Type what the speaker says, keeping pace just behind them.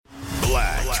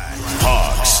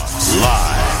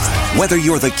Whether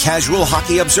you're the casual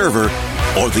hockey observer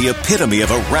or the epitome of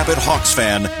a rabid Hawks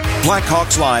fan,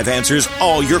 Blackhawks Live answers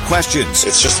all your questions.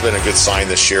 It's just been a good sign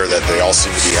this year that they all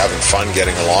seem to be having fun,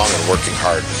 getting along, and working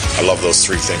hard. I love those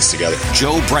three things together.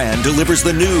 Joe Brand delivers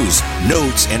the news,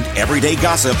 notes, and everyday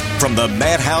gossip from the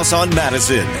Madhouse on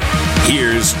Madison.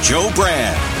 Here's Joe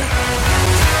Brand.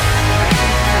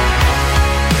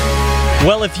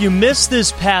 Well, if you missed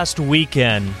this past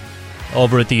weekend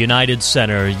over at the United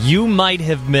Center, you might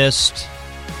have missed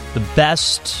the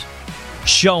best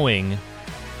showing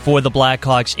for the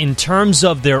Blackhawks in terms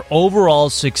of their overall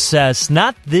success,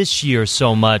 not this year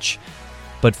so much,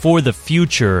 but for the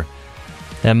future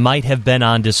that might have been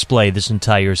on display this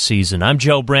entire season. I'm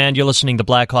Joe Brand. You're listening to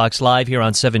Blackhawks Live here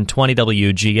on 720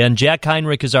 WGN. Jack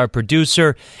Heinrich is our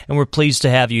producer, and we're pleased to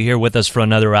have you here with us for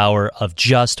another hour of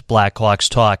just Blackhawks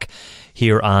talk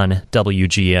here on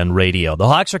WGN Radio. The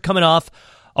Hawks are coming off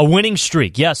a winning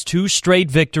streak. Yes, 2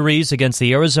 straight victories against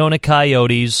the Arizona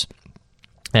Coyotes,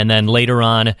 and then later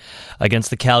on against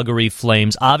the Calgary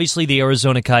Flames. Obviously, the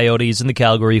Arizona Coyotes and the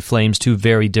Calgary Flames, 2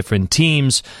 very different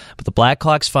teams, but the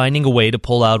Blackhawks finding a way to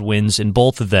pull out wins in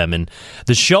both of them. And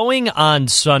the showing on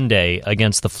Sunday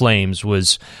against the Flames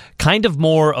was kind of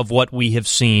more of what we have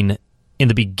seen in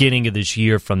the beginning of this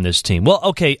year from this team. Well,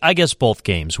 okay, I guess both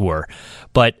games were,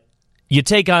 but you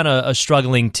take on a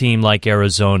struggling team like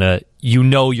Arizona, you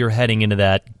know you're heading into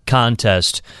that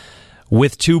contest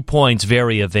with 2 points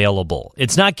very available.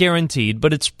 It's not guaranteed,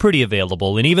 but it's pretty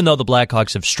available. And even though the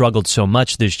Blackhawks have struggled so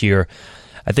much this year,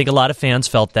 I think a lot of fans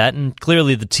felt that, and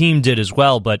clearly the team did as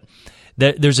well. But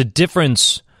there's a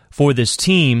difference for this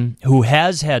team who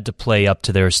has had to play up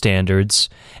to their standards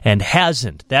and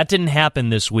hasn't. That didn't happen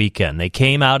this weekend. They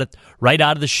came out right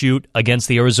out of the chute against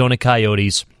the Arizona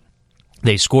Coyotes.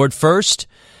 They scored first,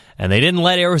 and they didn't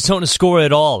let Arizona score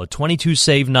at all. A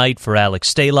 22-save night for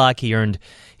Alex Stalock. He earned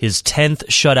his 10th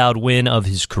shutout win of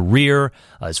his career,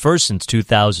 his first since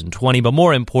 2020. But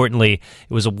more importantly,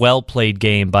 it was a well-played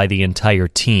game by the entire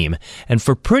team, and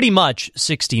for pretty much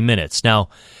 60 minutes. Now,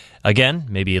 again,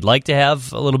 maybe you'd like to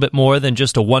have a little bit more than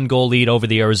just a 1-goal lead over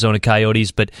the Arizona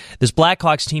Coyotes, but this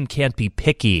Blackhawks team can't be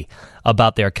picky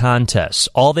about their contests.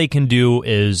 All they can do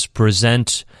is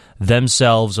present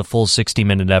themselves a full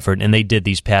 60-minute effort, and they did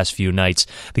these past few nights.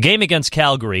 The game against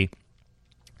Calgary,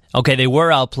 okay, they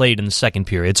were outplayed in the second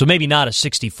period, so maybe not a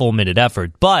 60 full-minute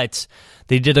effort, but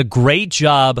they did a great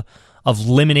job of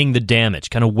limiting the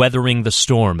damage, kind of weathering the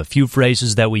storm, a few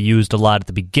phrases that we used a lot at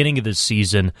the beginning of this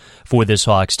season for this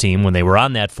Hawks team when they were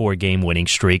on that 4-game winning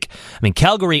streak. I mean,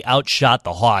 Calgary outshot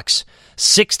the Hawks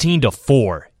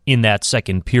 16-4 in that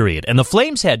second period. And the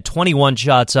Flames had 21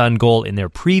 shots on goal in their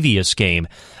previous game.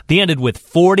 They ended with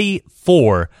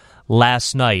 44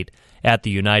 last night at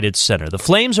the United Center. The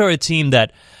Flames are a team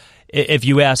that, if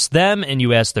you ask them and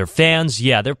you ask their fans,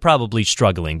 yeah, they're probably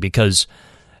struggling because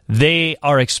they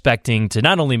are expecting to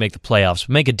not only make the playoffs,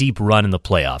 but make a deep run in the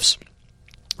playoffs.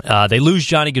 They lose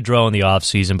Johnny Gaudreau in the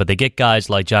offseason, but they get guys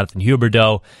like Jonathan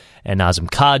Huberdeau and Nazem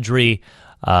Kadri.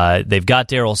 They've got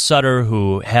Daryl Sutter,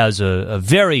 who has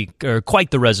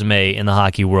quite the resume in the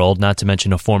hockey world, not to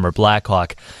mention a former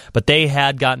Blackhawk. But they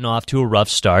had gotten off to a rough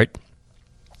start,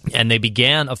 and they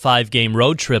began a 5-game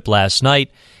road trip last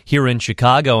night here in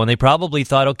Chicago, and they probably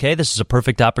thought, okay, this is a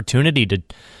perfect opportunity to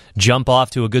jump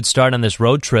off to a good start on this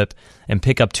road trip and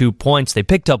pick up 2 points. They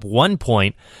picked up 1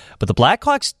 point, but the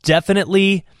Blackhawks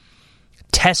definitely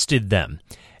tested them.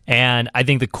 And I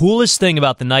think the coolest thing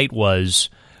about the night was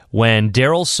when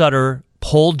Daryl Sutter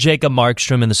pulled Jacob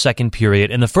Markstrom in the second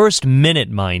period, in the first minute,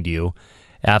 mind you,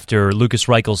 after Lukas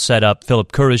Reichel set up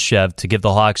Philip Kurashev to give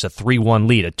the Hawks a 3-1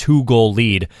 lead, a 2-goal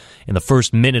lead in the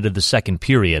first minute of the second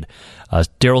period.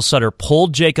 Daryl Sutter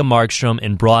pulled Jacob Markstrom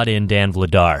and brought in Dan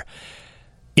Vladar.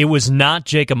 It was not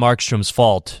Jacob Markstrom's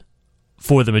fault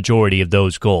for the majority of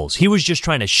those goals. He was just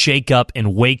trying to shake up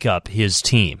and wake up his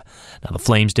team. Now, the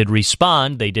Flames did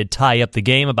respond. They did tie up the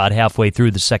game about halfway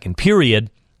through the second period,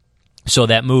 so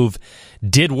that move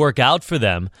did work out for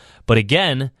them. But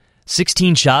again,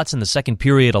 16 shots in the second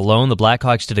period alone. The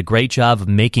Blackhawks did a great job of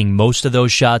making most of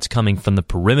those shots coming from the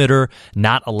perimeter,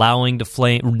 not allowing the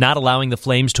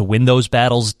Flames to win those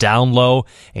battles down low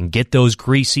and get those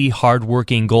greasy,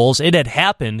 hard-working goals. It had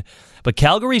happened, but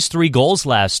Calgary's 3 goals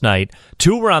last night,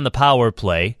 2 were on the power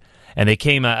play, and they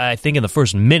came, I think, in the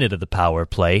first minute of the power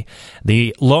play.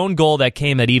 The lone goal that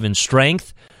came at even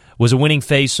strength was a winning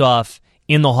faceoff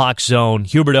in the Hawks zone,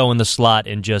 Huberdeau in the slot,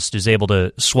 and just is able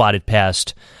to swat it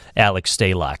past Alex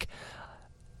Stalock.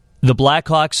 The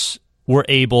Blackhawks were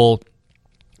able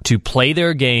to play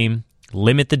their game,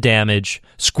 limit the damage,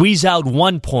 squeeze out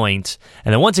 1 point,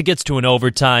 and then once it gets to an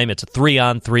overtime, it's a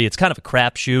 3-on-3. It's kind of a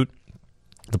crapshoot.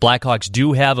 The Blackhawks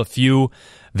do have a few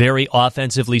very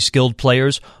offensively skilled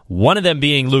players, one of them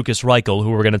being Lukas Reichel,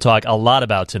 who we're going to talk a lot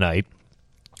about tonight,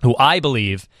 who I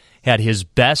believe had his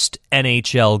best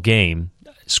NHL game,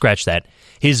 scratch that,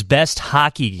 his best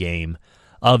hockey game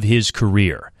of his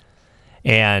career.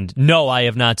 And no, I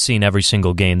have not seen every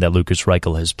single game that Lukas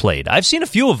Reichel has played. I've seen a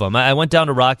few of them. I went down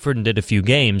to Rockford and did a few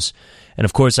games, and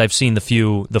of course I've seen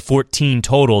the 14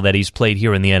 total that he's played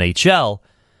here in the NHL.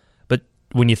 But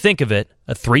when you think of it,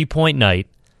 a 3-point night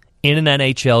in an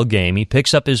NHL game, he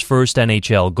picks up his first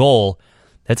NHL goal.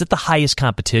 That's at the highest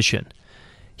competition.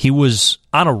 He was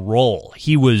on a roll.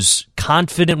 He was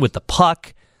confident with the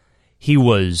puck. He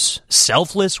was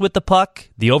selfless with the puck.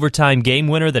 The overtime game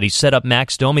winner that he set up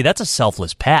Max Domi, that's a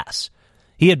selfless pass.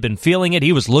 He had been feeling it.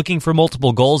 He was looking for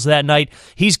multiple goals that night.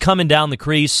 He's coming down the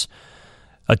crease,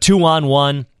 a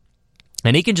 2-on-1,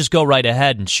 and he can just go right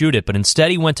ahead and shoot it. But instead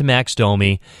he went to Max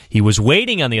Domi. He was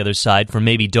waiting on the other side for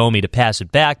maybe Domi to pass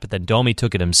it back, but then Domi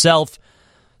took it himself,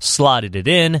 slotted it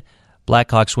in.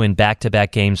 Blackhawks win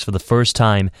back-to-back games for the first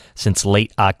time since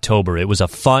late October. It was a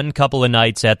fun couple of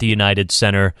nights at the United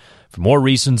Center for more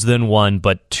reasons than one,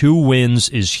 but 2 wins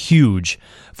is huge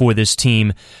for this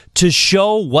team to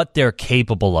show what they're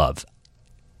capable of.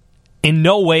 In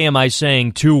no way am I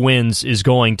saying 2 wins is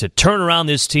going to turn around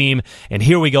this team and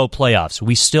here we go, playoffs.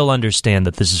 We still understand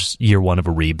that this is year 1 of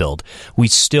a rebuild. We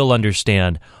still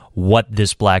understand what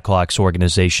this Blackhawks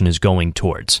organization is going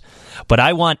towards. But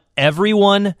I want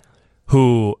everyone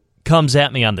who comes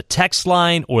at me on the text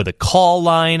line or the call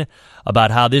line about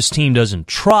how this team doesn't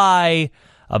try,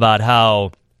 about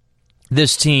how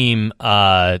this team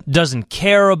doesn't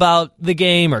care about the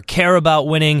game or care about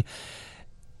winning.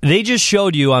 They just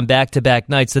showed you on back-to-back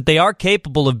nights that they are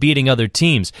capable of beating other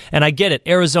teams. And I get it,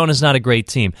 Arizona's not a great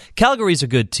team. Calgary's a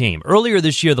good team. Earlier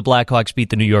this year, the Blackhawks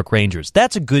beat the New York Rangers.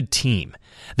 That's a good team.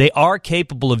 They are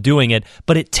capable of doing it,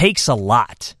 but it takes a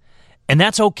lot. And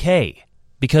that's okay.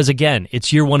 Because, again,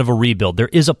 it's year 1 of a rebuild. There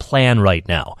is a plan right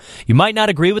now. You might not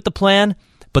agree with the plan,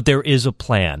 but there is a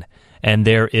plan. And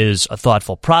there is a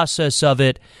thoughtful process of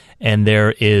it, and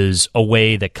there is a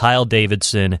way that Kyle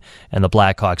Davidson and the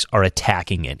Blackhawks are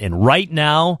attacking it. And right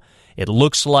now, it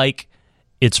looks like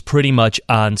it's pretty much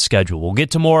on schedule. We'll get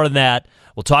to more of that.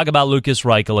 We'll talk about Lukas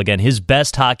Reichel, again, his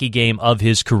best hockey game of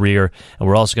his career. And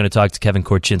we're also going to talk to Kevin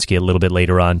Korchinski a little bit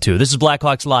later on, too. This is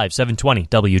Blackhawks Live, 720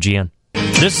 WGN.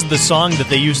 This is the song that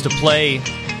they used to play,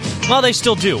 well, they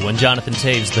still do, when Jonathan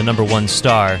Toews, the number 1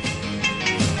 star,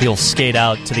 he'll skate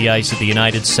out to the ice at the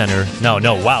United Center. No,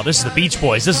 wow, this is the Beach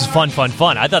Boys. This is fun.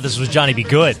 I thought this was Johnny B.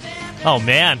 Good. Oh,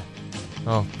 man.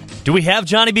 Oh, do we have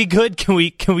Johnny B. Good? Can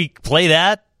we play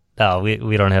that? No,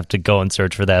 we don't have to go and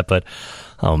search for that, but,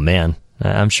 oh, man.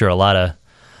 I'm sure a lot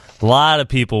of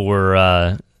people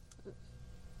were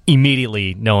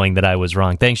immediately knowing that I was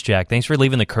wrong. Thanks, Jack. Thanks for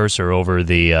leaving the cursor over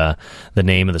the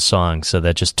name of the song, so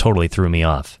that just totally threw me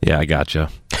off. Yeah, I gotcha.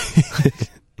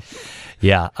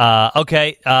 Yeah.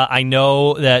 Okay. I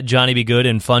know that Johnny B. Good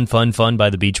and Fun by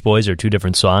the Beach Boys are 2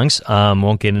 different songs.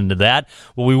 Won't get into that.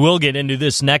 Well, we will get into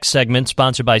this next segment,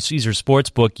 sponsored by Caesar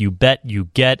Sportsbook. You bet, you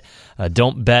get.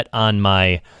 Don't bet on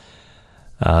my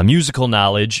musical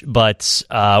knowledge, but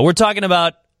we're talking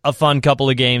about a fun couple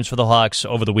of games for the Hawks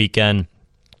over the weekend.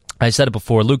 I said it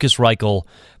before, Lukas Reichel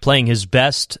playing his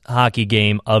best hockey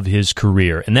game of his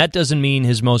career. And that doesn't mean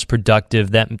his most productive.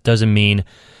 That doesn't mean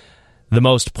the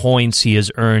most points he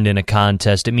has earned in a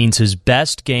contest. It means his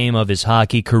best game of his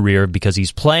hockey career because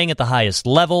he's playing at the highest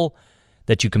level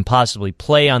that you can possibly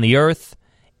play on the earth,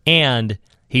 and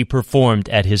he performed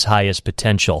at his highest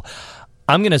potential.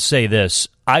 I'm going to say this.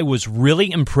 I was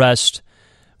really impressed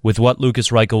with what Lukas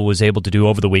Reichel was able to do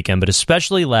over the weekend, but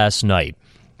especially last night.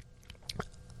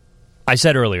 I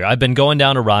said earlier, I've been going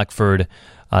down to Rockford,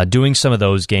 doing some of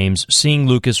those games, seeing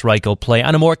Lukas Reichel play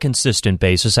on a more consistent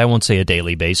basis. I won't say a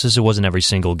daily basis. It wasn't every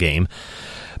single game.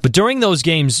 But during those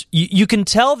games, you can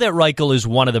tell that Reichel is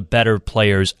one of the better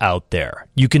players out there.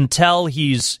 You can tell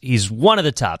he's one of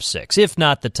the top 6, if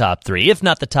not the top 3, if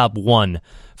not the top 1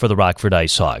 for the Rockford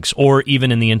Ice Hogs, or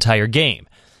even in the entire game.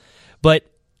 But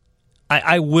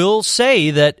I will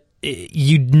say that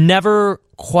you never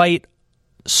quite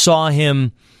saw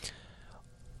him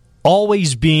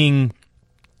always being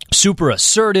super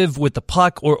assertive with the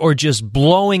puck or just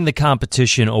blowing the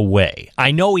competition away. I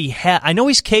know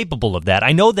he's capable of that.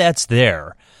 I know that's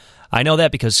there. I know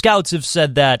that because scouts have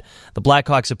said that. The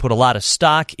Blackhawks have put a lot of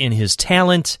stock in his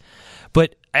talent,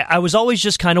 but I was always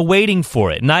just kind of waiting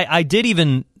for it. And I did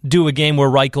even do a game where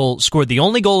Reichel scored the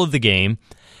only goal of the game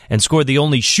and scored the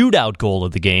only shootout goal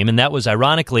of the game, and that was,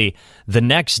 ironically, the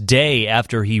next day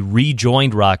after he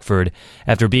rejoined Rockford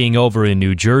after being over in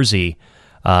New Jersey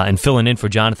and filling in for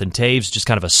Jonathan Toews, just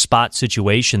kind of a spot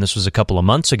situation. This was a couple of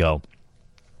months ago.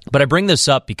 But I bring this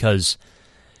up because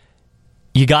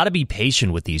you got to be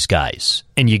patient with these guys,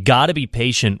 and you got to be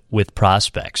patient with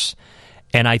prospects.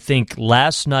 And I think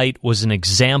last night was an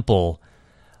example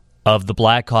of the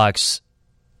Blackhawks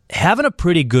having a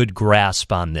pretty good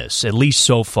grasp on this, at least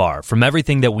so far, from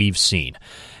everything that we've seen.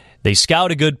 They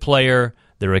scout a good player.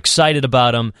 They're excited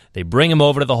about him. They bring him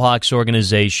over to the Hawks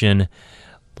organization.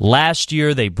 Last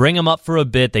year, they bring him up for a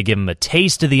bit. They give him a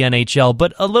taste of the NHL,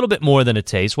 but a little bit more than a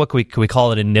taste. What can we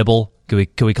call it? A nibble? Can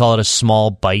we call it a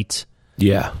small bite?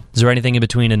 Yeah. Is there anything in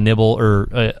between a nibble or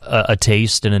a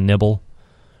taste and a nibble?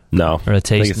 No. Or a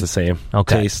taste? I think it's the same.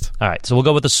 Okay. Taste. All right, so we'll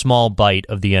go with a small bite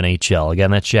of the NHL.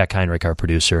 Again, that's Jack Heinrich, our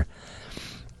producer.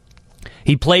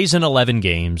 He plays in 11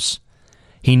 games.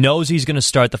 He knows he's going to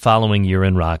start the following year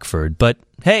in Rockford, but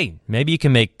hey, maybe you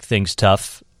can make things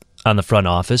tough on the front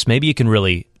office. Maybe you can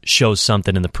really show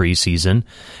something in the preseason.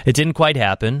 It didn't quite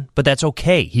happen, but that's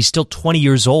okay. He's still 20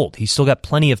 years old. He's still got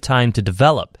plenty of time to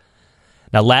develop.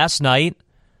 Now, last night,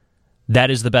 that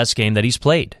is the best game that he's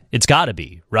played. It's got to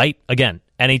be, right? Again,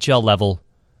 NHL level,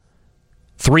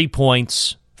 3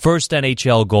 points, first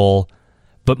NHL goal,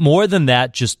 but more than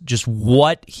that, just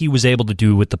what he was able to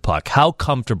do with the puck, how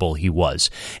comfortable he was.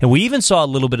 And we even saw a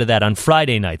little bit of that on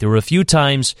Friday night. There were a few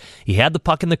times he had the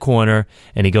puck in the corner,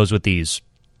 and he goes with these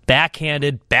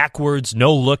backhanded, backwards,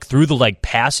 no-look, through-the-leg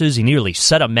passes. He nearly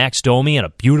set up Max Domi on a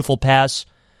beautiful pass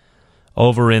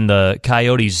over in the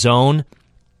Coyotes zone.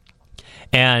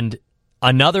 And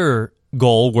another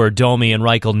goal where Domi and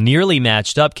Reichel nearly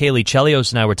matched up. Kaylee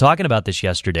Chelios and I were talking about this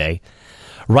yesterday.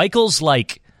 Reichel's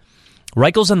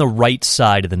on the right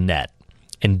side of the net,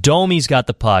 and Domi's got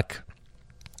the puck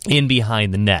in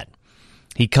behind the net.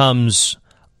 He comes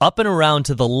up and around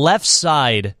to the left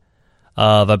side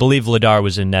of, I believe Vladar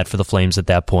was in net for the Flames at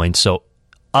that point, so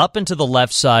up into the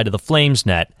left side of the Flames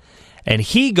net, and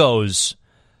he goes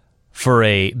for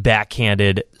a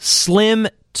backhanded, slim,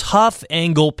 tough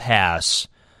angle pass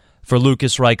for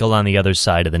Lukas Reichel on the other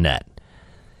side of the net.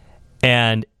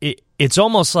 And it's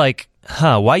almost like,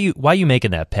 why you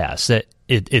making that pass? That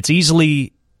it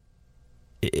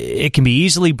can be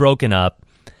easily broken up.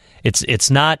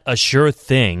 It's not a sure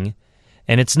thing,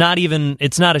 and it's not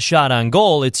a shot on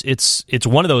goal. It's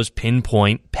one of those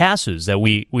pinpoint passes that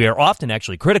we are often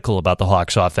actually critical about the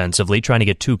Hawks offensively, trying to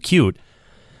get too cute.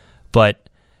 But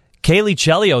Kaylee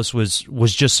Chelios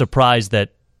was just surprised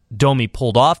that Domi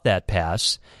pulled off that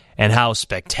pass and how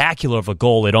spectacular of a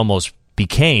goal it almost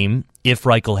became if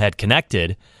Reichel had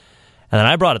connected. And then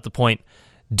I brought up the point,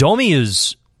 Domi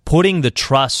is putting the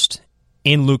trust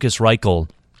in Lukas Reichel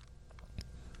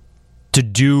to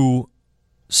do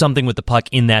something with the puck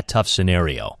in that tough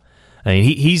scenario. I mean,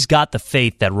 he's got the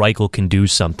faith that Reichel can do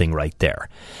something right there.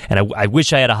 And I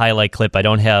wish I had a highlight clip. I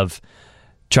don't have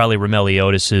Charlie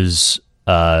Roumeliotis'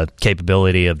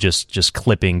 capability of just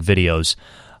clipping videos.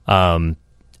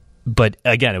 But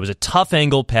again, it was a tough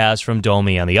angle pass from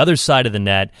Domi on the other side of the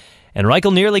net, and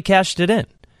Reichel nearly cashed it in.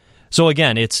 So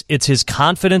again, it's his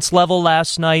confidence level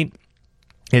last night.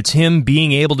 It's him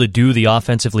being able to do the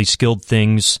offensively skilled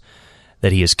things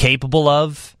that he is capable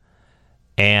of,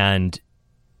 and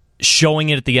showing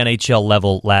it at the NHL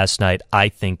level last night, I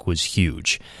think, was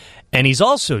huge. And he's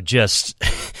also just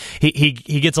he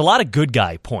gets a lot of good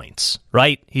guy points,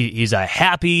 right? He's a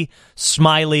happy,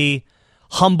 smiley,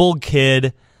 humble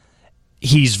kid.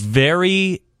 He's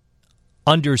very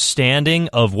understanding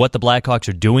of what the Blackhawks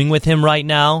are doing with him right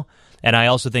now, and I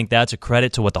also think that's a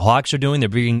credit to what the Hawks are doing.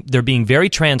 They're being very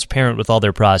transparent with all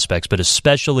their prospects, but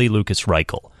especially Lukas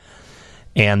Reichel.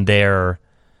 And they're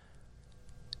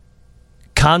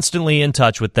constantly in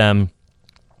touch with them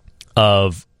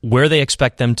of where they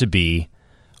expect them to be,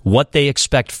 what they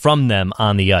expect from them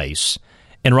on the ice.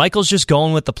 And Reichel's just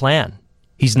going with the plan.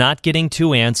 He's not getting too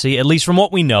antsy, at least from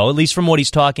what we know, at least from what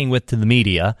he's talking with to the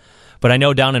media. But I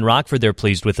know down in Rockford they're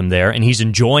pleased with him there, and he's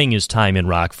enjoying his time in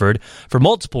Rockford for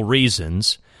multiple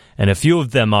reasons. And a few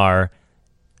of them are,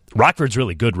 Rockford's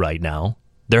really good right now.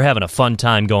 They're having a fun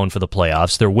time going for the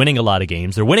playoffs. They're winning a lot of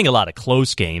games. They're winning a lot of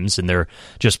close games, and they're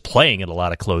just playing at a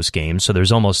lot of close games, so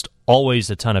there's almost always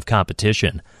a ton of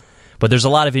competition. But there's a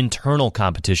lot of internal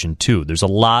competition, too. There's a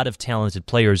lot of talented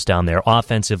players down there,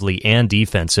 offensively and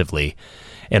defensively,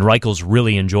 and Reichel's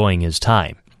really enjoying his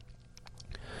time.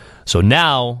 So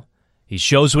now he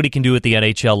shows what he can do at the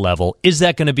NHL level. Is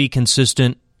that going to be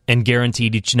consistent and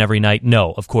guaranteed each and every night?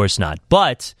 No, of course not.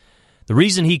 But The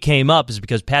reason he came up is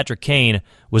because Patrick Kane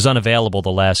was unavailable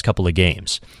the last couple of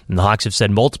games. And the Hawks have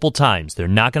said multiple times they're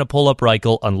not going to pull up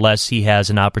Reichel unless he has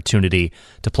an opportunity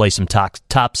to play some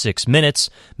top 6 minutes,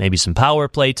 maybe some power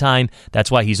play time.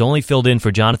 That's why he's only filled in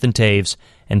for Jonathan Toews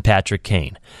and Patrick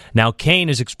Kane. Now, Kane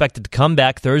is expected to come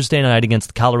back Thursday night against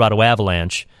the Colorado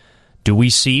Avalanche. Do we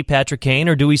see Patrick Kane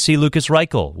or do we see Lukas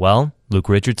Reichel? Well, Luke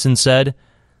Richardson said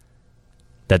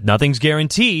that nothing's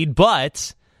guaranteed,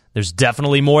 but there's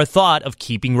definitely more thought of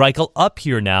keeping Reichel up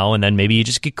here now, and then maybe you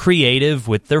just get creative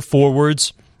with their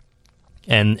forwards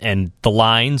and the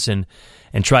lines and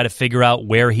try to figure out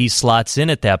where he slots in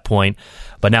at that point.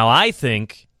 But now I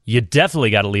think you definitely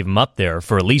got to leave him up there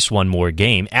for at least one more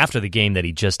game after the game that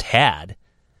he just had.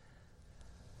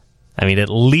 I mean, at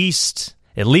least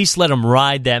let him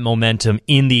ride that momentum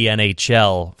in the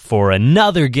NHL for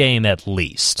another game at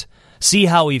least. See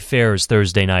how he fares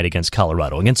Thursday night against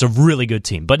Colorado, against a really good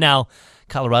team. But now,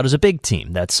 Colorado's a big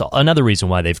team. That's another reason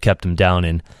why they've kept him down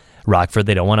in Rockford.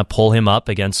 They don't want to pull him up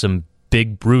against some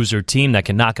big bruiser team that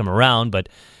can knock him around, but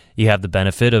you have the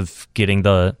benefit of getting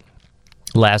the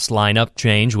last lineup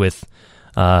change with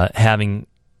having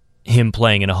him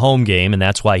playing in a home game, and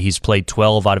that's why he's played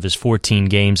 12 out of his 14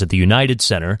 games at the United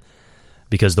Center,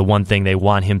 because the one thing they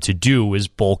want him to do is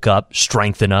bulk up,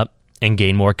 strengthen up, and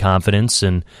gain more confidence,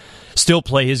 and still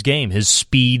play his game, his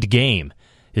speed game,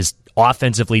 his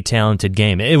offensively talented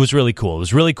game. It was really cool. It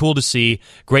was really cool to see.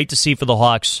 Great to see for the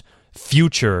Hawks'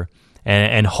 future,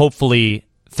 and hopefully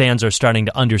fans are starting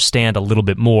to understand a little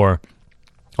bit more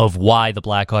of why the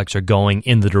Blackhawks are going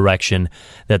in the direction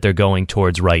that they're going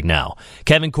towards right now.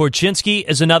 Kevin Korchinski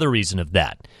is another reason of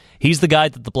that. He's the guy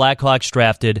that the Blackhawks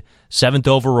drafted 7th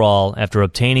overall after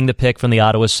obtaining the pick from the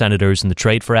Ottawa Senators in the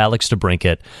trade for Alex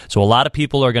DeBrincat. So a lot of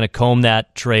people are going to comb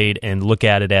that trade and look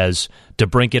at it as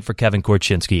DeBrincat for Kevin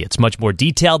Korchinski. It's much more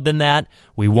detailed than that.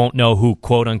 We won't know who,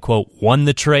 quote-unquote, won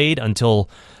the trade until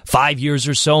 5 years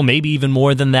or so, maybe even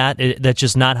more than that. That's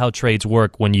just not how trades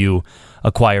work when you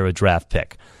acquire a draft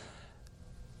pick.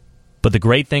 But the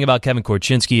great thing about Kevin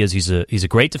Korchinski is he's a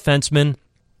great defenseman,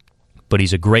 but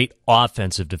he's a great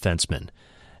offensive defenseman.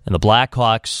 And the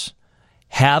Blackhawks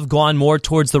have gone more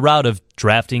towards the route of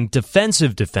drafting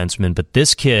defensive defensemen, but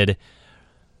this kid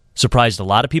surprised a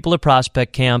lot of people at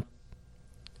prospect camp,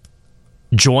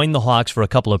 joined the Hawks for a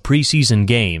couple of preseason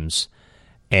games,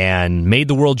 and made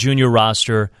the World Junior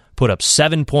roster, put up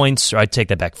 7 points, or I take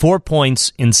that back, 4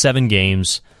 points in 7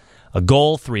 games, a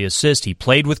goal, 3 assists. He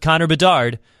played with Connor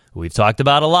Bedard, who we've talked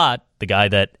about a lot, the guy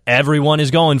that everyone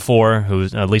is going for,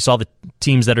 who's at least all the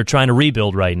teams that are trying to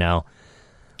rebuild right now,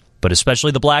 but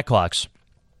especially the Blackhawks.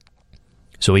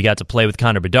 So he got to play with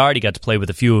Connor Bedard. He got to play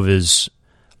with a few of his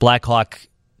Blackhawk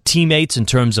teammates in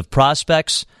terms of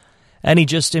prospects, and he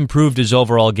just improved his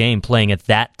overall game playing at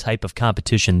that type of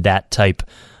competition, that type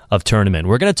of tournament.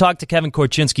 We're going to talk to Kevin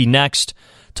Korchinski next,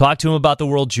 talk to him about the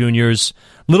World Juniors,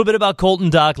 a little bit about Colton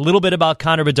Dach, a little bit about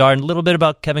Connor Bedard, and a little bit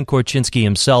about Kevin Korchinski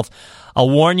himself. I'll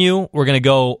warn you, we're going to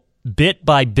go bit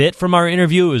by bit from our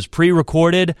interview. It was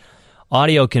pre-recorded.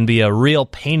 Audio can be a real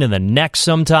pain in the neck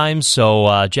sometimes,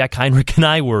 so Jack Heinrich and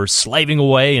I were slaving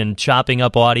away and chopping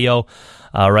up audio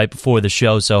right before the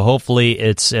show, so hopefully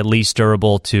it's at least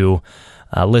durable to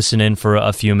listen in for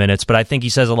a few minutes. But I think he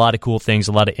says a lot of cool things,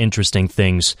 a lot of interesting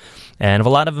things, and a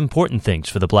lot of important things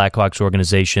for the Blackhawks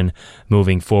organization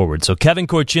moving forward. So Kevin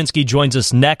Korchinski joins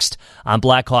us next on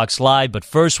Blackhawks Live, but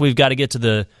first we've got to get to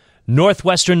the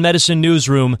Northwestern Medicine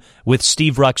Newsroom with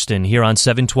Steve Ruxton here on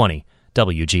 720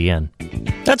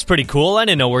 WGN. That's pretty cool. I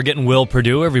didn't know we're getting Will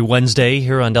Perdue every Wednesday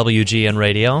here on WGN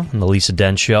Radio on the Lisa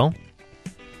Dent Show.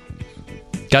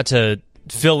 Got to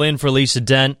fill in for Lisa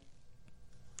Dent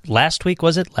last week,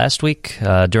 was it? Last week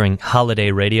during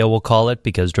holiday radio, we'll call it,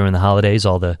 because during the holidays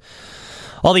all the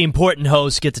important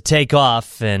hosts get to take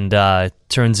off, and it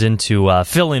turns into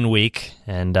fill-in week,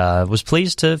 and was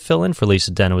pleased to fill in for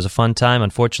Lisa Dent. It was a fun time.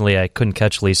 Unfortunately, I couldn't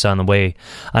catch Lisa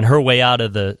on her way out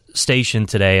of the station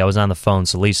today. I was on the phone,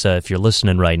 so Lisa, if you're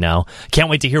listening right now, can't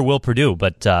wait to hear Will Perdue,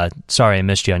 but sorry I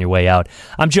missed you on your way out.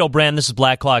 I'm Joe Brand. This is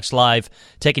Blackhawks Live,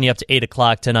 taking you up to 8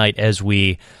 o'clock tonight as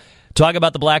we talk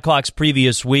about the Blackhawks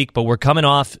previous week, but we're coming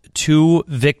off 2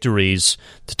 victories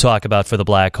to talk about for the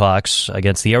Blackhawks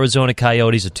against the Arizona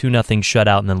Coyotes, a 2-0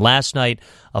 shutout, and then last night,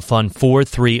 a fun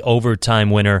 4-3 overtime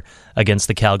winner against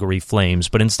the Calgary Flames.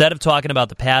 But instead of talking about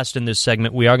the past in this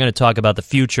segment, we are going to talk about the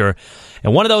future,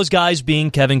 and one of those guys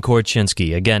being Kevin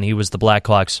Korchinski. Again, he was the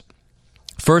Blackhawks'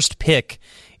 first pick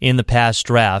in the past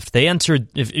draft. They entered,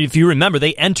 if you remember,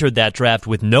 they entered that draft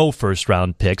with no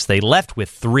first-round picks. They left with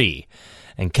 3.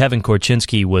 And Kevin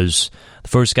Korchinski was the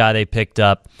first guy they picked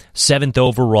up, 7th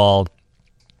overall.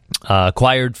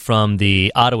 acquired from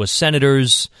the Ottawa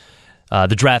Senators,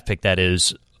 the draft pick that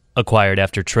is, acquired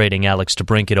after trading Alex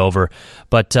DeBrincat over.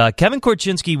 But Kevin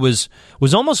Korchinski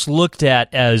was almost looked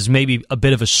at as maybe a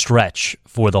bit of a stretch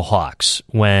for the Hawks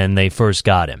when they first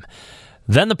got him.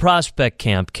 Then the prospect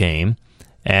camp came,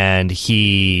 and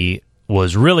he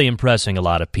was really impressing a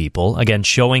lot of people. Again,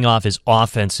 showing off his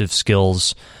offensive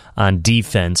skills on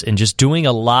defense and just doing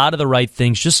a lot of the right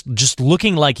things, just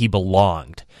looking like he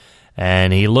belonged.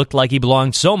 And he looked like he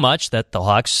belonged so much that the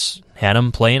Hawks had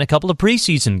him play in a couple of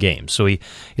preseason games. So he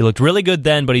looked really good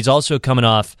then, but he's also coming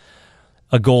off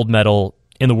a gold medal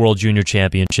in the World Junior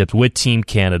Championships with Team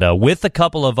Canada, with a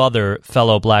couple of other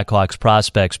fellow Blackhawks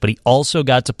prospects, but he also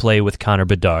got to play with Connor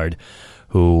Bedard,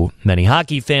 who many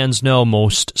hockey fans know,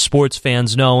 most sports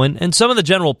fans know, and some of the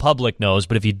general public knows,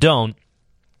 but if you don't,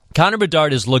 Connor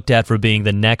Bedard is looked at for being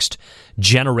the next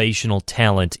generational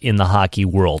talent in the hockey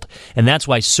world. And that's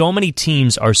why so many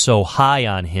teams are so high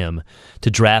on him to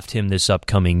draft him this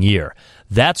upcoming year.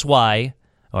 That's why,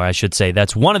 or I should say,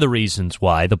 that's one of the reasons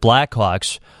why the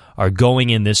Blackhawks are going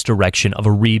in this direction of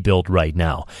a rebuild right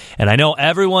now. And I know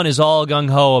everyone is all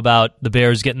gung-ho about the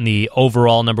Bears getting the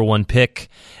overall number 1 pick,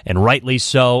 and rightly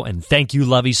so, and thank you,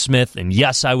 Lovie Smith, and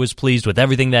yes, I was pleased with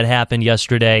everything that happened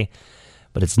yesterday.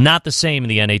 But it's not the same in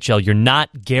the NHL. You're not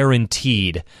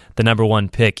guaranteed the number 1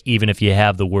 pick, even if you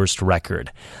have the worst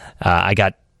record. I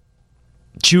got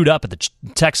chewed up at the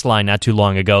text line not too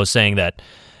long ago saying that,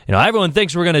 everyone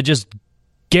thinks we're going to just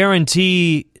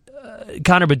guarantee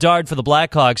Connor Bedard for the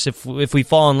Blackhawks if we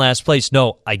fall in last place.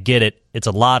 No, I get it. It's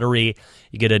a lottery.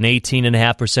 You get an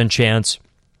 18.5% chance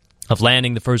of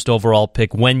landing the first overall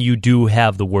pick when you do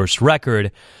have the worst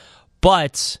record.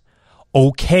 But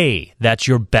okay, that's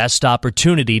your best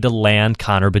opportunity to land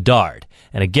Connor Bedard.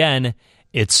 And again,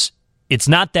 it's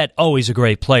not that, he's a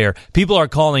great player. People are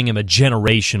calling him a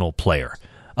generational player,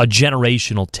 a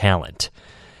generational talent.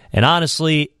 And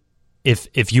honestly,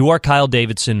 if you are Kyle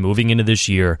Davidson moving into this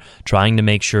year, trying to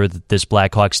make sure that this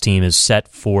Blackhawks team is set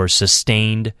for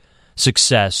sustained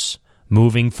success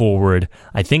moving forward,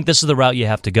 I think this is the route you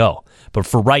have to go. But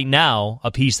for right now,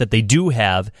 a piece that they do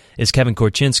have is Kevin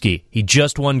Korchinski. He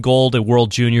just won gold at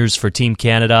World Juniors for Team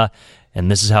Canada,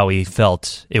 and this is how he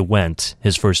felt it went,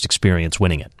 his first experience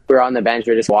winning it. We were on the bench,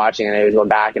 we were just watching, and it was going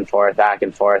back and forth.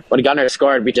 When Gunnar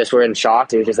scored, we just were in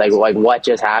shock. It was just like what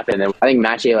just happened? And I think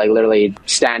Mathieu, literally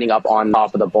standing up on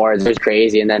top of the boards, it was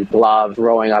crazy. And then Glove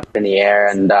throwing up in the air,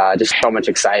 and just so much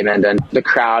excitement. And the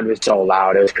crowd was so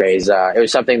loud. It was crazy. It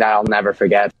was something that I'll never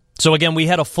forget. So again, we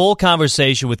had a full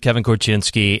conversation with Kevin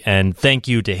Korchinski, and thank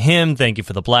you to him. Thank you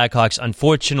for the Blackhawks.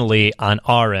 Unfortunately, on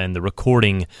our end, the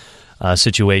recording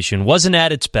situation wasn't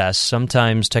at its best.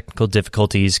 Sometimes technical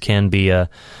difficulties can be a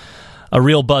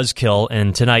real buzzkill,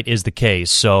 and tonight is the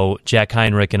case. So Jack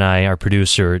Heinrich and I, our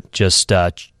producer, just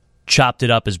chopped it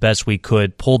up as best we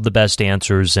could, pulled the best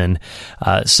answers, and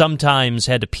sometimes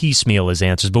had to piecemeal his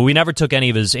answers. But we never took any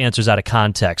of his answers out of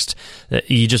context.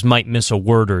 You just might miss a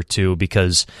word or two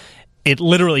because it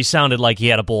literally sounded like he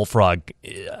had a bullfrog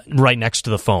right next to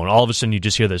the phone. All of a sudden, you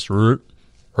just hear this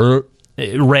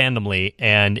randomly,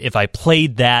 and if I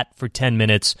played that for 10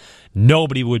 minutes,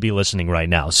 nobody would be listening right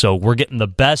now. So we're getting the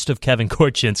best of Kevin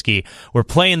Korchinski. We're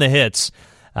playing the hits,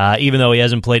 even though he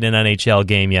hasn't played an NHL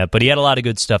game yet, but he had a lot of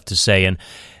good stuff to say. And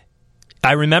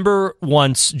I remember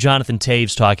once Jonathan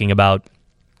Toews talking about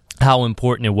how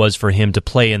important it was for him to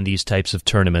play in these types of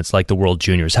tournaments like the World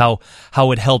Juniors, how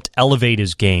it helped elevate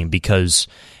his game, because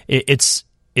it's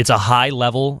a high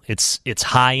level, it's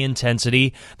high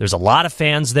intensity, there's a lot of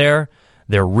fans there,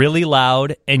 they're really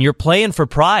loud, and you're playing for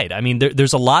pride. I mean,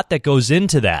 there's a lot that goes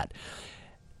into that.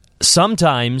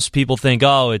 Sometimes people think,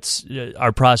 it's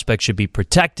our prospects should be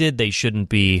protected, they shouldn't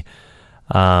be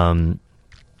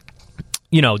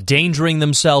endangering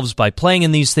themselves by playing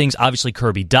in these things. Obviously,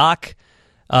 Kirby Dach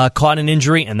caught an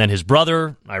injury, and then his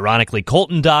brother, ironically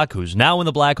Colton Dach, who's now in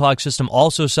the Blackhawks system,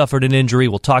 also suffered an injury.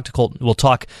 We'll talk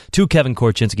to Kevin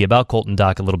Korchinski about Colton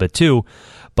Dach a little bit too.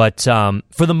 But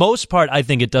for the most part, I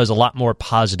think it does a lot more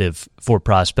positive for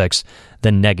prospects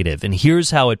than negative. And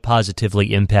here's how it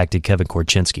positively impacted Kevin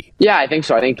Korchinski. Yeah, I think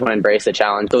so. I think you want to embrace the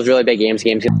challenge. Those really big games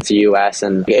against the U.S.,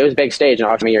 and it was a big stage, and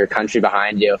obviously your country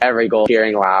behind you, every goal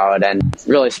hearing loud, and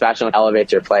really special, and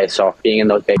elevates your play. So being in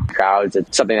those big crowds,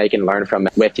 it's something that you can learn from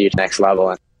with you to the next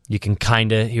level. You can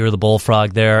kind of hear the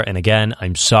bullfrog there. And again,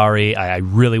 I'm sorry. I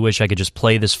really wish I could just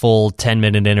play this full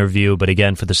 10-minute interview. But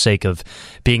again, for the sake of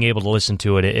being able to listen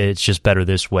to it, it's just better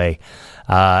this way.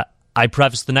 I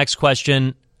preface the next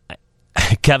question.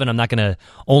 Kevin, I'm not going to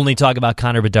only talk about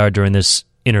Connor Bedard during this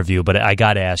interview, but I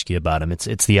got to ask you about him.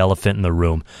 It's the elephant in the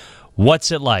room.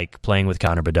 What's it like playing with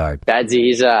Connor Bedard? Bedsy,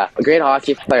 he's a great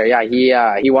hockey player.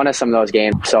 Yeah, he won us some of those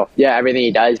games. So yeah, everything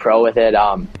he does, pro with it,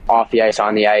 off the ice,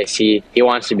 on the ice, he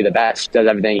wants to be the best, does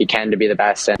everything he can to be the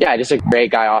best. And yeah, just a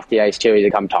great guy off the ice too. He'd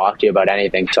come talk to you about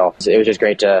anything. So it was just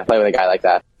great to play with a guy like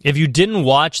that. If you didn't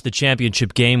watch the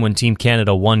championship game when Team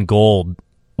Canada won gold,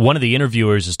 one of the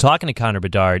interviewers is talking to Connor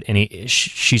Bedard, and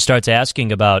she starts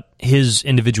asking about his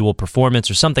individual performance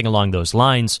or something along those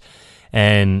lines.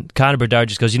 And Connor Bedard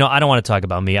just goes, I don't want to talk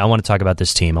about me. I want to talk about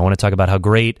this team. I want to talk about how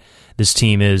great this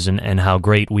team is and how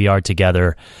great we are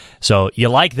together. So you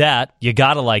like that. You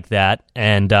got to like that.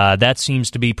 And that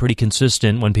seems to be pretty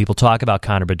consistent when people talk about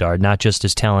Connor Bedard, not just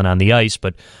his talent on the ice,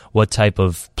 but what type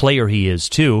of player he is,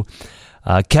 too.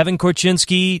 Kevin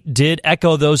Korchinski did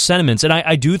echo those sentiments. And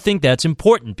I do think that's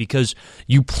important because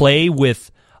you play with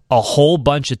a whole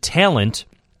bunch of talent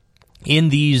in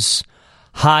these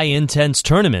high intense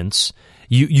tournaments.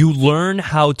 You learn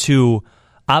how to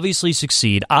obviously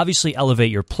succeed, obviously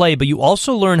elevate your play, but you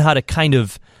also learn how to kind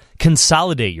of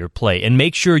consolidate your play and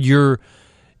make sure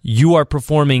you are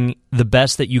performing the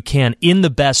best that you can in the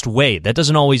best way. That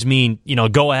doesn't always mean,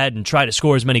 go ahead and try to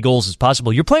score as many goals as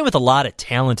possible. You're playing with a lot of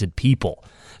talented people.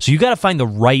 So you got to find the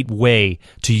right way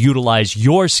to utilize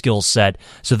your skill set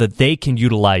so that they can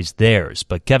utilize theirs.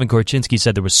 But Kevin Korchinski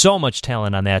said there was so much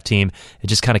talent on that team, it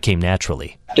just kind of came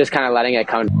naturally. Just kind of letting it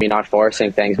come to me, not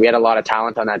forcing things. We had a lot of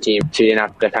talent on that team, so you didn't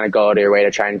have to kind of go out of your way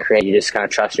to try and create. You just kind of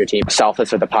trust your team.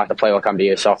 Selfless with the puck, the play will come to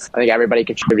you. So I think everybody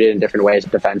contributed in different ways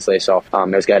defensively, so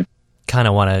it was good. Kind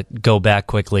of want to go back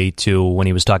quickly to when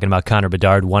he was talking about Connor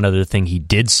Bedard. One other thing he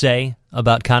did say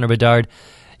about Connor Bedard,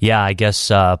 I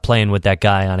guess playing with that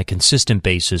guy on a consistent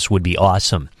basis would be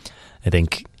awesome. I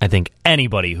think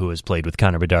anybody who has played with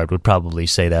Connor Bedard would probably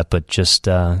say that, but just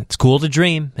it's cool to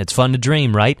dream. It's fun to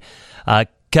dream, right?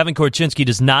 Kevin Korchinski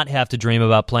does not have to dream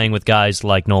about playing with guys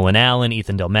like Nolan Allen,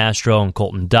 Ethan Del Mastro, and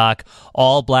Colton Dach,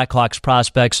 all Blackhawks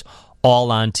prospects,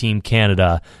 all on Team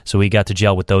Canada. So we got to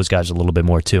gel with those guys a little bit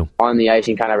more, too. On the ice,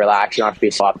 you can kind of relax. You don't have to be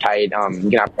so uptight. You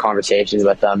can have conversations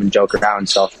with them and joke around.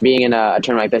 So being in a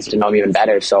tournament like this to know them even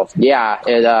better. So, yeah,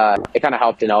 it kind of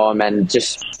helped to know them and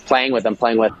just playing with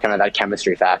kind of that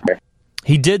chemistry factor.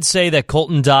 He did say that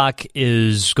Colton Dach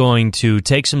is going to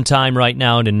take some time right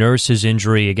now to nurse his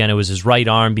injury. Again, it was his right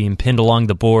arm being pinned along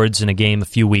the boards in a game a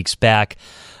few weeks back.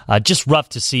 Just rough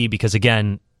to see because,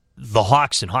 again, the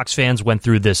Hawks and Hawks fans went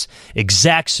through this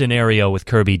exact scenario with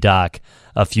Kirby Dach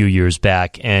a few years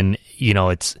back, and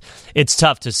it's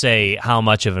tough to say how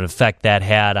much of an effect that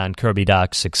had on Kirby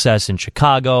Dach's success in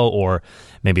Chicago, or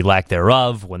maybe lack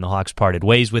thereof when the Hawks parted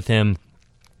ways with him.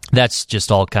 That's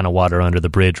just all kind of water under the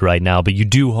bridge right now, but you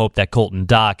do hope that Colton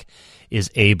Dach is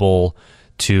able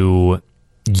to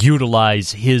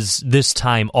utilize this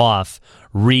time off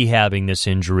rehabbing this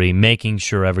injury, making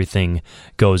sure everything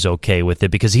goes okay with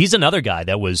it, because he's another guy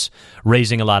that was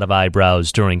raising a lot of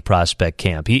eyebrows during prospect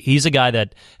camp. He's a guy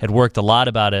that had worked a lot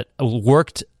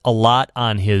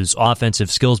on his offensive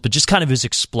skills, but just kind of his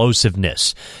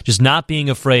explosiveness, just not being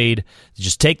afraid to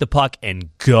just take the puck and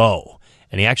go.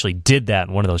 And he actually did that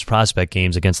in one of those prospect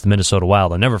games against the Minnesota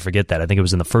Wild. I'll never forget that. I think it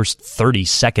was in the first 30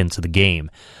 seconds of the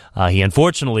game. He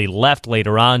unfortunately left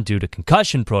later on due to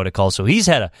concussion protocol, so he's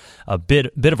had a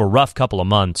bit of a rough couple of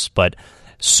months, but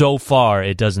so far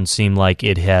it doesn't seem like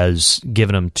it has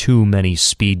given him too many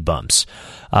speed bumps.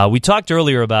 We talked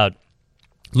earlier about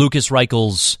Lukas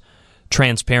Reichel's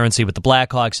transparency with the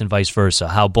Blackhawks and vice versa,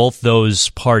 how both those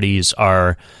parties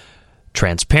are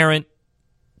transparent,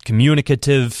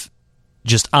 communicative,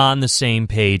 just on the same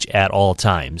page at all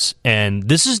times. And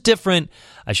this is different.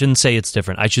 I shouldn't say it's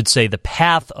different. I should say the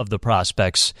path of the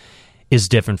prospects is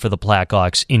different for the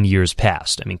Blackhawks in years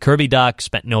past. I mean, Kirby Dach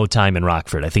spent no time in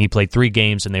Rockford. I think he played 3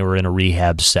 games and they were in a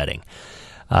rehab setting.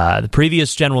 The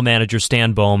previous general manager,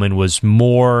 Stan Bowman, was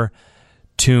more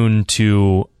tuned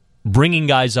to bringing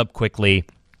guys up quickly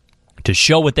to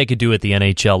show what they could do at the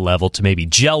NHL level, to maybe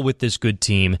gel with this good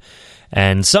team.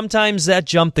 And sometimes that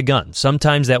jumped the gun.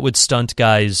 Sometimes that would stunt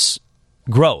guys'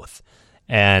 growth.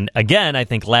 And again, I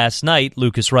think last night,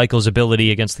 Lukas Reichel's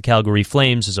ability against the Calgary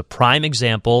Flames is a prime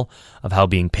example of how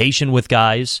being patient with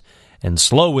guys and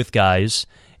slow with guys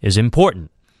is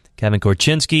important. Kevin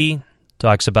Korchinski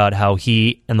talks about how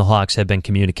he and the Hawks have been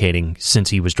communicating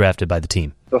since he was drafted by the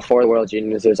team. Before the World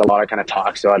Juniors, there's a lot of kind of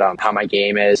talks about how my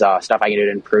game is, stuff I can do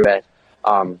to improve it.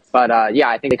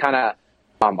 I think they kind of,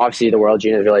 obviously the World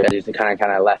Juniors really just kind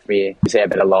of left me, say, a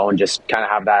bit alone, just kind of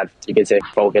have that, you could say,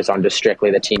 focus on just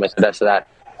strictly the team with us, so that,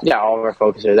 all of our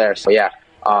focus are there. So,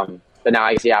 but now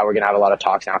I guess, we're going to have a lot of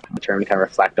talks after the term to kind of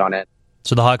reflect on it.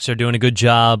 So the Hawks are doing a good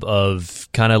job of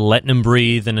kind of letting him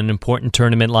breathe in an important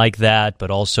tournament like that,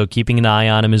 but also keeping an eye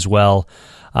on him as well.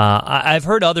 I've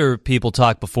heard other people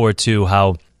talk before, too,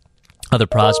 how other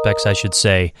prospects, I should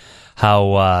say,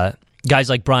 how guys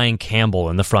like Brian Campbell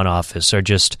in the front office are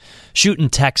just shooting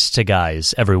texts to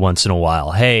guys every once in a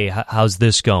while. Hey, how's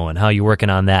this going? How are you working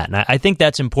on that? And I think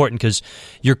that's important because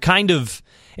you're kind of,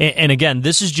 and again,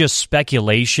 this is just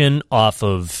speculation off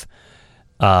of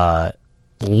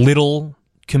little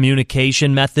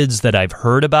communication methods that I've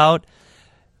heard about.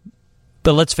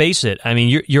 But let's face it, I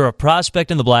mean, you're a prospect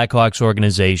in the Blackhawks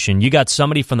organization. You got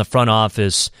somebody from the front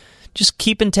office just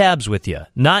keeping tabs with you,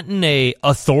 not in a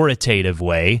authoritative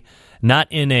way, not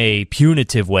in a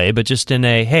punitive way, but just in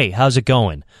a, hey, how's it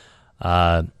going?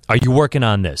 Are you working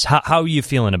on this? How are you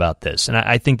feeling about this? And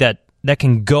I think that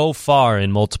can go far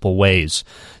in multiple ways.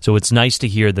 So it's nice to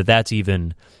hear that that's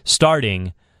even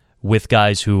starting with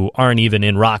guys who aren't even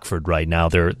in Rockford right now.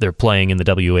 They're playing in the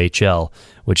WHL,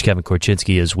 which Kevin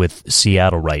Korchinski is with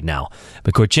Seattle right now.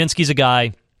 But Korchinski's a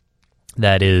guy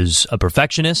that is a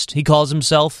perfectionist, he calls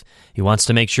himself. He wants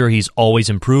to make sure he's always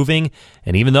improving.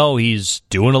 And even though he's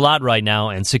doing a lot right now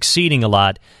and succeeding a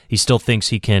lot, he still thinks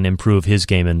he can improve his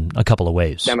game in a couple of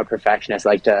ways. I'm a perfectionist,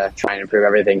 like to try and improve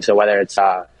everything. So whether it's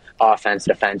offense,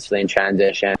 defensively, in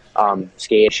transition,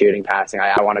 skate, shooting, passing,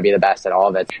 I want to be the best at all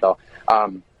of it. So,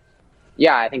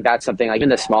 yeah, I think that's something, like even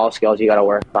the small skills you got to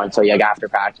work on. So, like after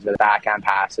practice, the backhand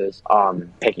passes,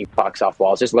 picking pucks off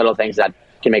walls, just little things that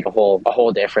can make a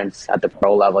whole difference at the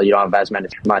pro level. You don't have as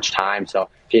much time. So,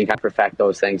 if you can kind of perfect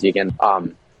those things, you can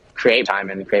create time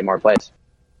and create more plays.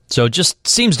 So, it just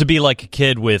seems to be like a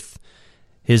kid with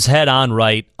his head on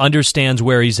right, understands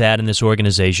where he's at in this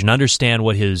organization, understand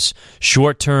what his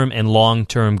short-term and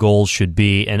long-term goals should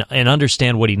be, and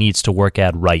understand what he needs to work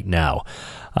at right now.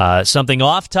 Something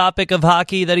off topic of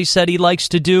hockey that he said he likes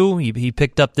to do, he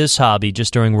picked up this hobby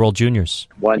just during World Juniors.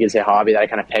 One you could say hobby that I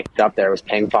kind of picked up there was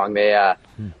ping pong. We had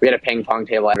a ping pong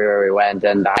table everywhere we went,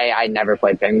 and I never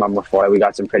played ping pong before. We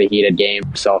got some pretty heated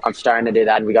games, so I'm starting to do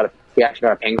that, and we actually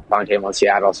got a ping pong table in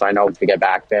Seattle, so I know if we get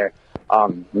back there,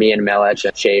 me and Milic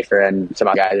and Schaefer and some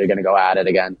other guys are going to go at it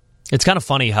again. It's kind of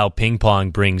funny how ping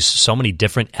pong brings so many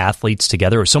different athletes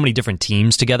together, or so many different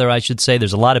teams together, I should say.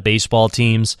 There's a lot of baseball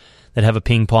teams that have a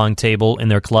ping pong table in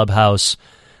their clubhouse.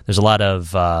 There's a lot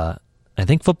of, I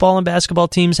think football and basketball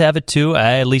teams have it too.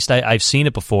 At least I've seen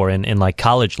it before in like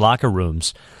college locker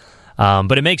rooms.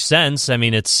 But it makes sense. I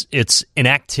mean, it's an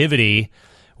activity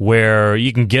where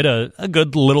you can get a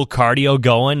good little cardio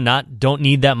going, don't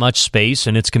need that much space,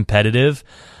 and it's competitive.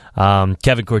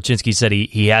 Kevin Korchinski said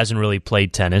he hasn't really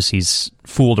played tennis. He's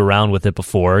fooled around with it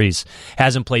before.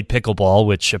 Hasn't played pickleball,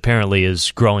 which apparently is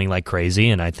growing like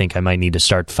crazy, and I think I might need to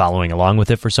start following along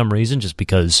with it for some reason, just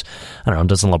because, I don't know,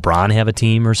 doesn't LeBron have a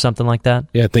team or something like that?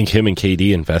 Yeah, I think him and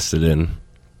KD invested in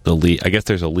the league. I guess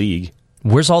there's a league.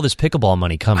 Where's all this pickleball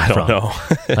money coming from? I don't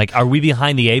know. Like, are we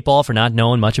behind the eight ball for not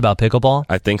knowing much about pickleball?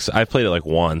 I think so. I played it like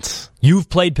once. You've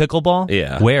played pickleball?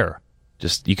 Yeah. Where?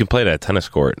 Just, you can play it at a tennis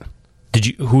court.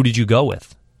 Who did you go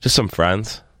with? Just some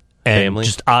friends, and family.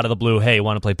 Just out of the blue, hey,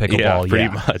 want to play pickleball? Yeah, pretty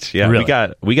much. Yeah, really?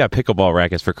 we got pickleball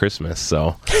rackets for Christmas,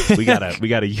 so we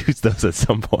gotta use those at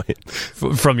some point.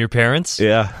 From your parents?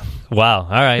 Yeah. Wow. All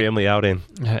right. Family outing.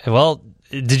 Well,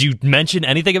 did you mention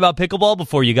anything about pickleball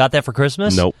before you got that for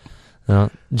Christmas? Nope.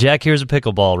 Jack, here's a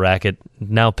pickleball racket.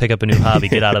 Now pick up a new hobby.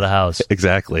 Get out of the house.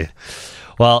 Exactly.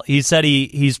 Well, he said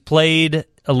he's played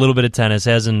a little bit of tennis,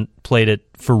 hasn't played it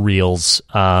for reals,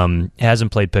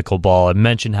 hasn't played pickleball. I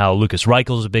mentioned how Lucas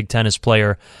Reichel is a big tennis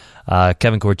player.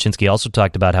 Kevin Korchinski also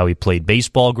talked about how he played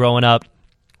baseball growing up,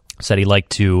 said he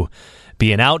liked to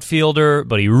be an outfielder,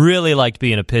 but he really liked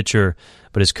being a pitcher,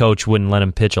 but his coach wouldn't let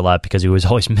him pitch a lot because he was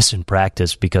always missing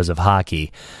practice because of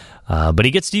hockey. But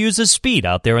he gets to use his speed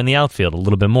out there in the outfield a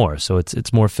little bit more, so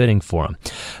it's more fitting for him.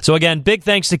 So again, big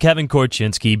thanks to Kevin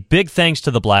Korchinski. Big thanks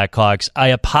to the Blackhawks. I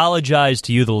apologize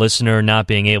to you, the listener, not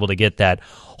being able to get that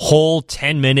whole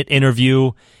 10-minute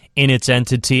interview in its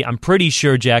entity. I'm pretty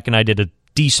sure Jack and I did a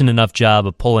decent enough job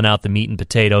of pulling out the meat and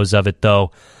potatoes of it,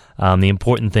 though. The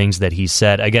important things that he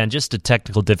said. Again, just a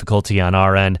technical difficulty on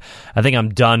our end. I think I'm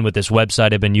done with this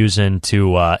website I've been using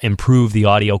to improve the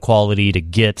audio quality, to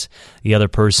get the other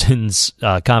person's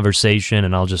conversation,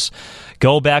 and I'll just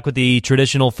go back with the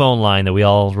traditional phone line that we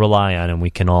all rely on and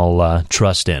we can all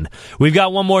trust in. We've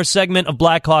got one more segment of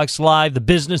Blackhawks Live. The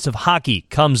business of hockey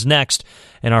comes next,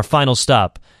 and our final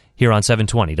stop here on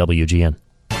 720 WGN.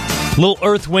 Little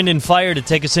Earth, Wind, and Fire to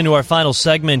take us into our final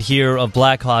segment here of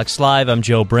Blackhawks Live. I'm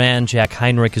Joe Brand. Jack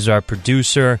Heinrich is our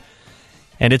producer.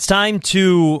 And it's time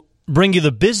to bring you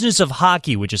the Business of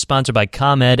Hockey, which is sponsored by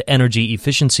ComEd Energy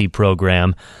Efficiency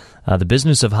Program. The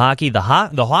Business of Hockey, the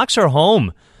Hawks are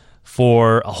home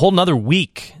for a whole nother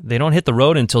week. They don't hit the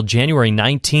road until January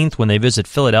 19th when they visit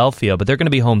Philadelphia, but they're going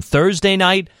to be home Thursday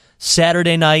night,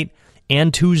 Saturday night,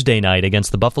 and Tuesday night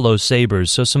against the Buffalo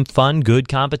Sabres. So some fun, good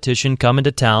competition coming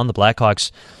to town. The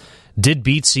Blackhawks did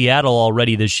beat Seattle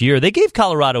already this year. They gave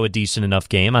Colorado a decent enough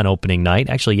game on opening night.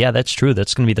 Actually, yeah, that's true.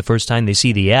 That's going to be the first time they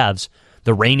see the Avs,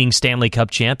 the reigning Stanley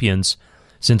Cup champions,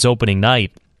 since opening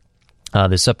night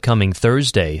this upcoming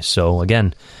Thursday. So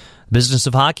again, Business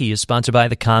of Hockey is sponsored by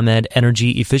the ComEd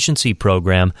Energy Efficiency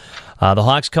Program. The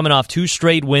Hawks coming off 2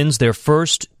 straight wins, their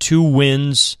first 2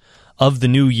 wins of the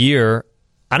new year.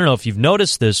 I don't know if you've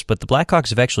noticed this, but the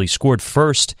Blackhawks have actually scored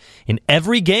first in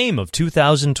every game of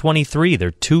 2023. They're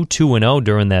 2-2-0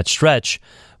 during that stretch,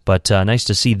 but nice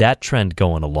to see that trend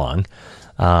going along.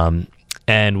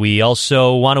 And we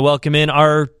also want to welcome in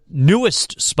our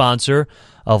newest sponsor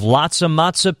of Latza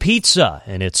Matza Pizza,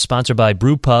 and it's sponsored by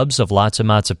Brew Pubs of Latza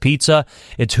Matza Pizza.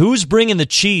 It's who's bringing the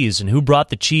cheese and who brought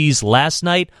the cheese last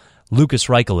night. Lucas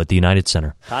Reichel at the United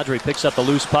Center. Kadri picks up the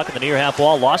loose puck in the near half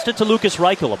wall, lost it to Lucas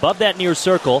Reichel above that near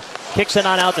circle, kicks it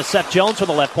on out to Seth Jones from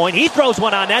the left point. He throws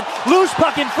one on net, loose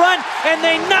puck in front, and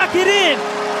they knock it in.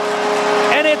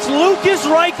 And it's Lucas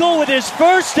Reichel with his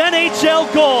first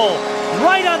NHL goal,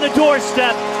 right on the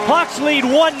doorstep. Hawks lead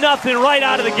 1-0 right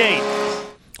out of the gate.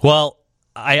 Well,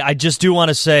 I just do want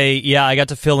to say, yeah, I got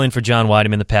to fill in for John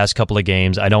Wiedeman the past couple of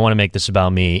games. I don't want to make this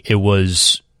about me. It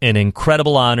was an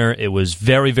incredible honor. It was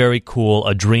very, very cool.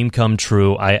 A dream come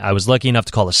true. I was lucky enough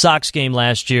to call a Sox game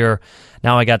last year.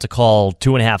 Now I got to call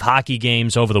 2.5 hockey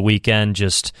games over the weekend.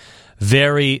 Just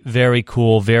very, very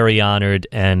cool, very honored,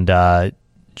 and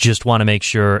just want to make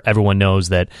sure everyone knows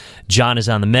that John is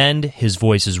on the mend. His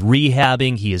voice is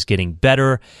rehabbing. He is getting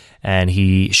better, and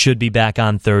he should be back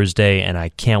on Thursday, and I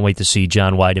can't wait to see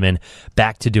John Wiedeman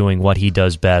back to doing what he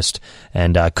does best,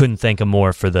 and couldn't thank him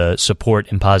more for the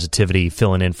support and positivity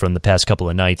filling in from the past couple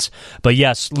of nights. But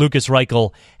yes, Lucas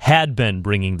Reichel had been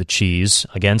bringing the cheese,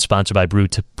 again, sponsored by Brew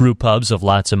Pubs of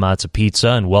Latza Matza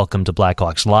Pizza, and welcome to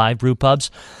Blackhawks Live, Brew Pubs.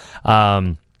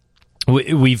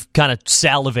 We've kind of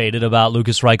salivated about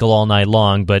Lucas Reichel all night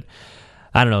long, but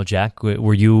I don't know, Jack,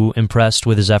 were you impressed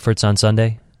with his efforts on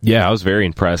Sunday? Yeah, I was very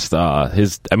impressed.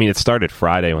 It started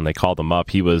Friday when they called him up.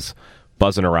 He was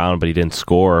buzzing around, but he didn't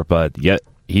score. But yet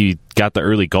he got the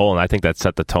early goal, and I think that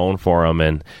set the tone for him.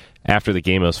 And after the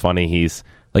game, it was funny. He's,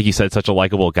 like you said, such a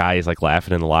likable guy. He's like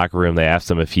laughing in the locker room. They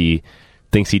asked him if he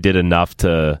thinks he did enough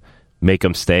to make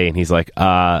him stay, and he's like,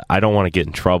 I don't want to get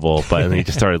in trouble. But and he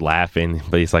just started laughing.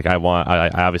 But he's like, I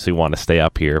obviously want to stay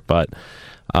up here. But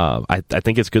I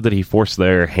think it's good that he forced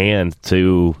their hand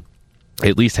to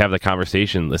at least have the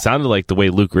conversation. It sounded like the way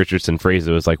Luke Richardson phrased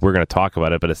it was like, we're going to talk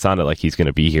about it, but it sounded like he's going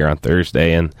to be here on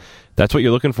Thursday, and that's what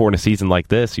you're looking for in a season like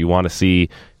this. You want to see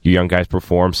your young guys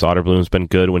perform. Soderblom's been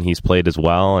good when he's played as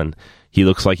well, and he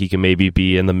looks like he can maybe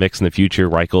be in the mix in the future.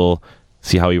 Reichel,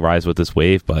 see how he rides with this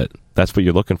wave, but that's what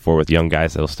you're looking for with young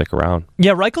guys that'll stick around.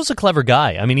 Yeah, Reichel's a clever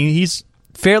guy. I mean, he's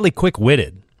fairly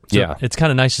quick-witted. So yeah. It's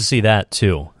kind of nice to see that,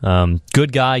 too.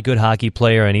 Good guy, good hockey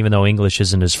player, and even though English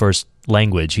isn't his first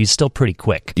language, he's still pretty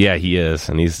quick. Yeah, he is,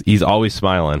 and he's always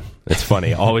smiling. It's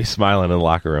funny, always smiling in the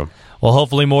locker room. Well,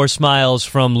 hopefully more smiles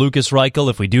from Lucas Reichel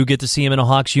if we do get to see him in a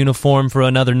Hawks uniform for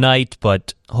another night,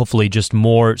 but hopefully just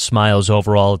more smiles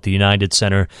overall at the United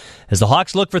Center. As the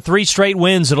Hawks look for 3 straight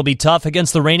wins, it'll be tough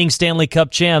against the reigning Stanley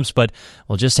Cup champs, but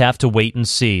we'll just have to wait and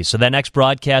see. So that next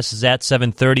broadcast is at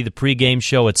 7:30, the pregame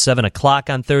show at 7 o'clock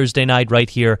on Thursday night right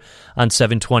here on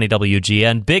 720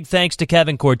 WGN. Big thanks to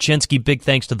Kevin Korchinski. Big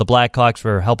thanks to the Blackhawks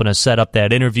for helping us set up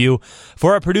that interview.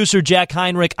 For our producer, Jack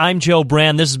Heinrich, I'm Joe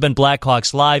Brand. This has been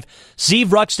Blackhawks Live. Steve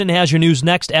Ruxton has your news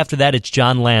next. After that, it's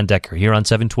John Landecker here on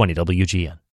 720 WGN.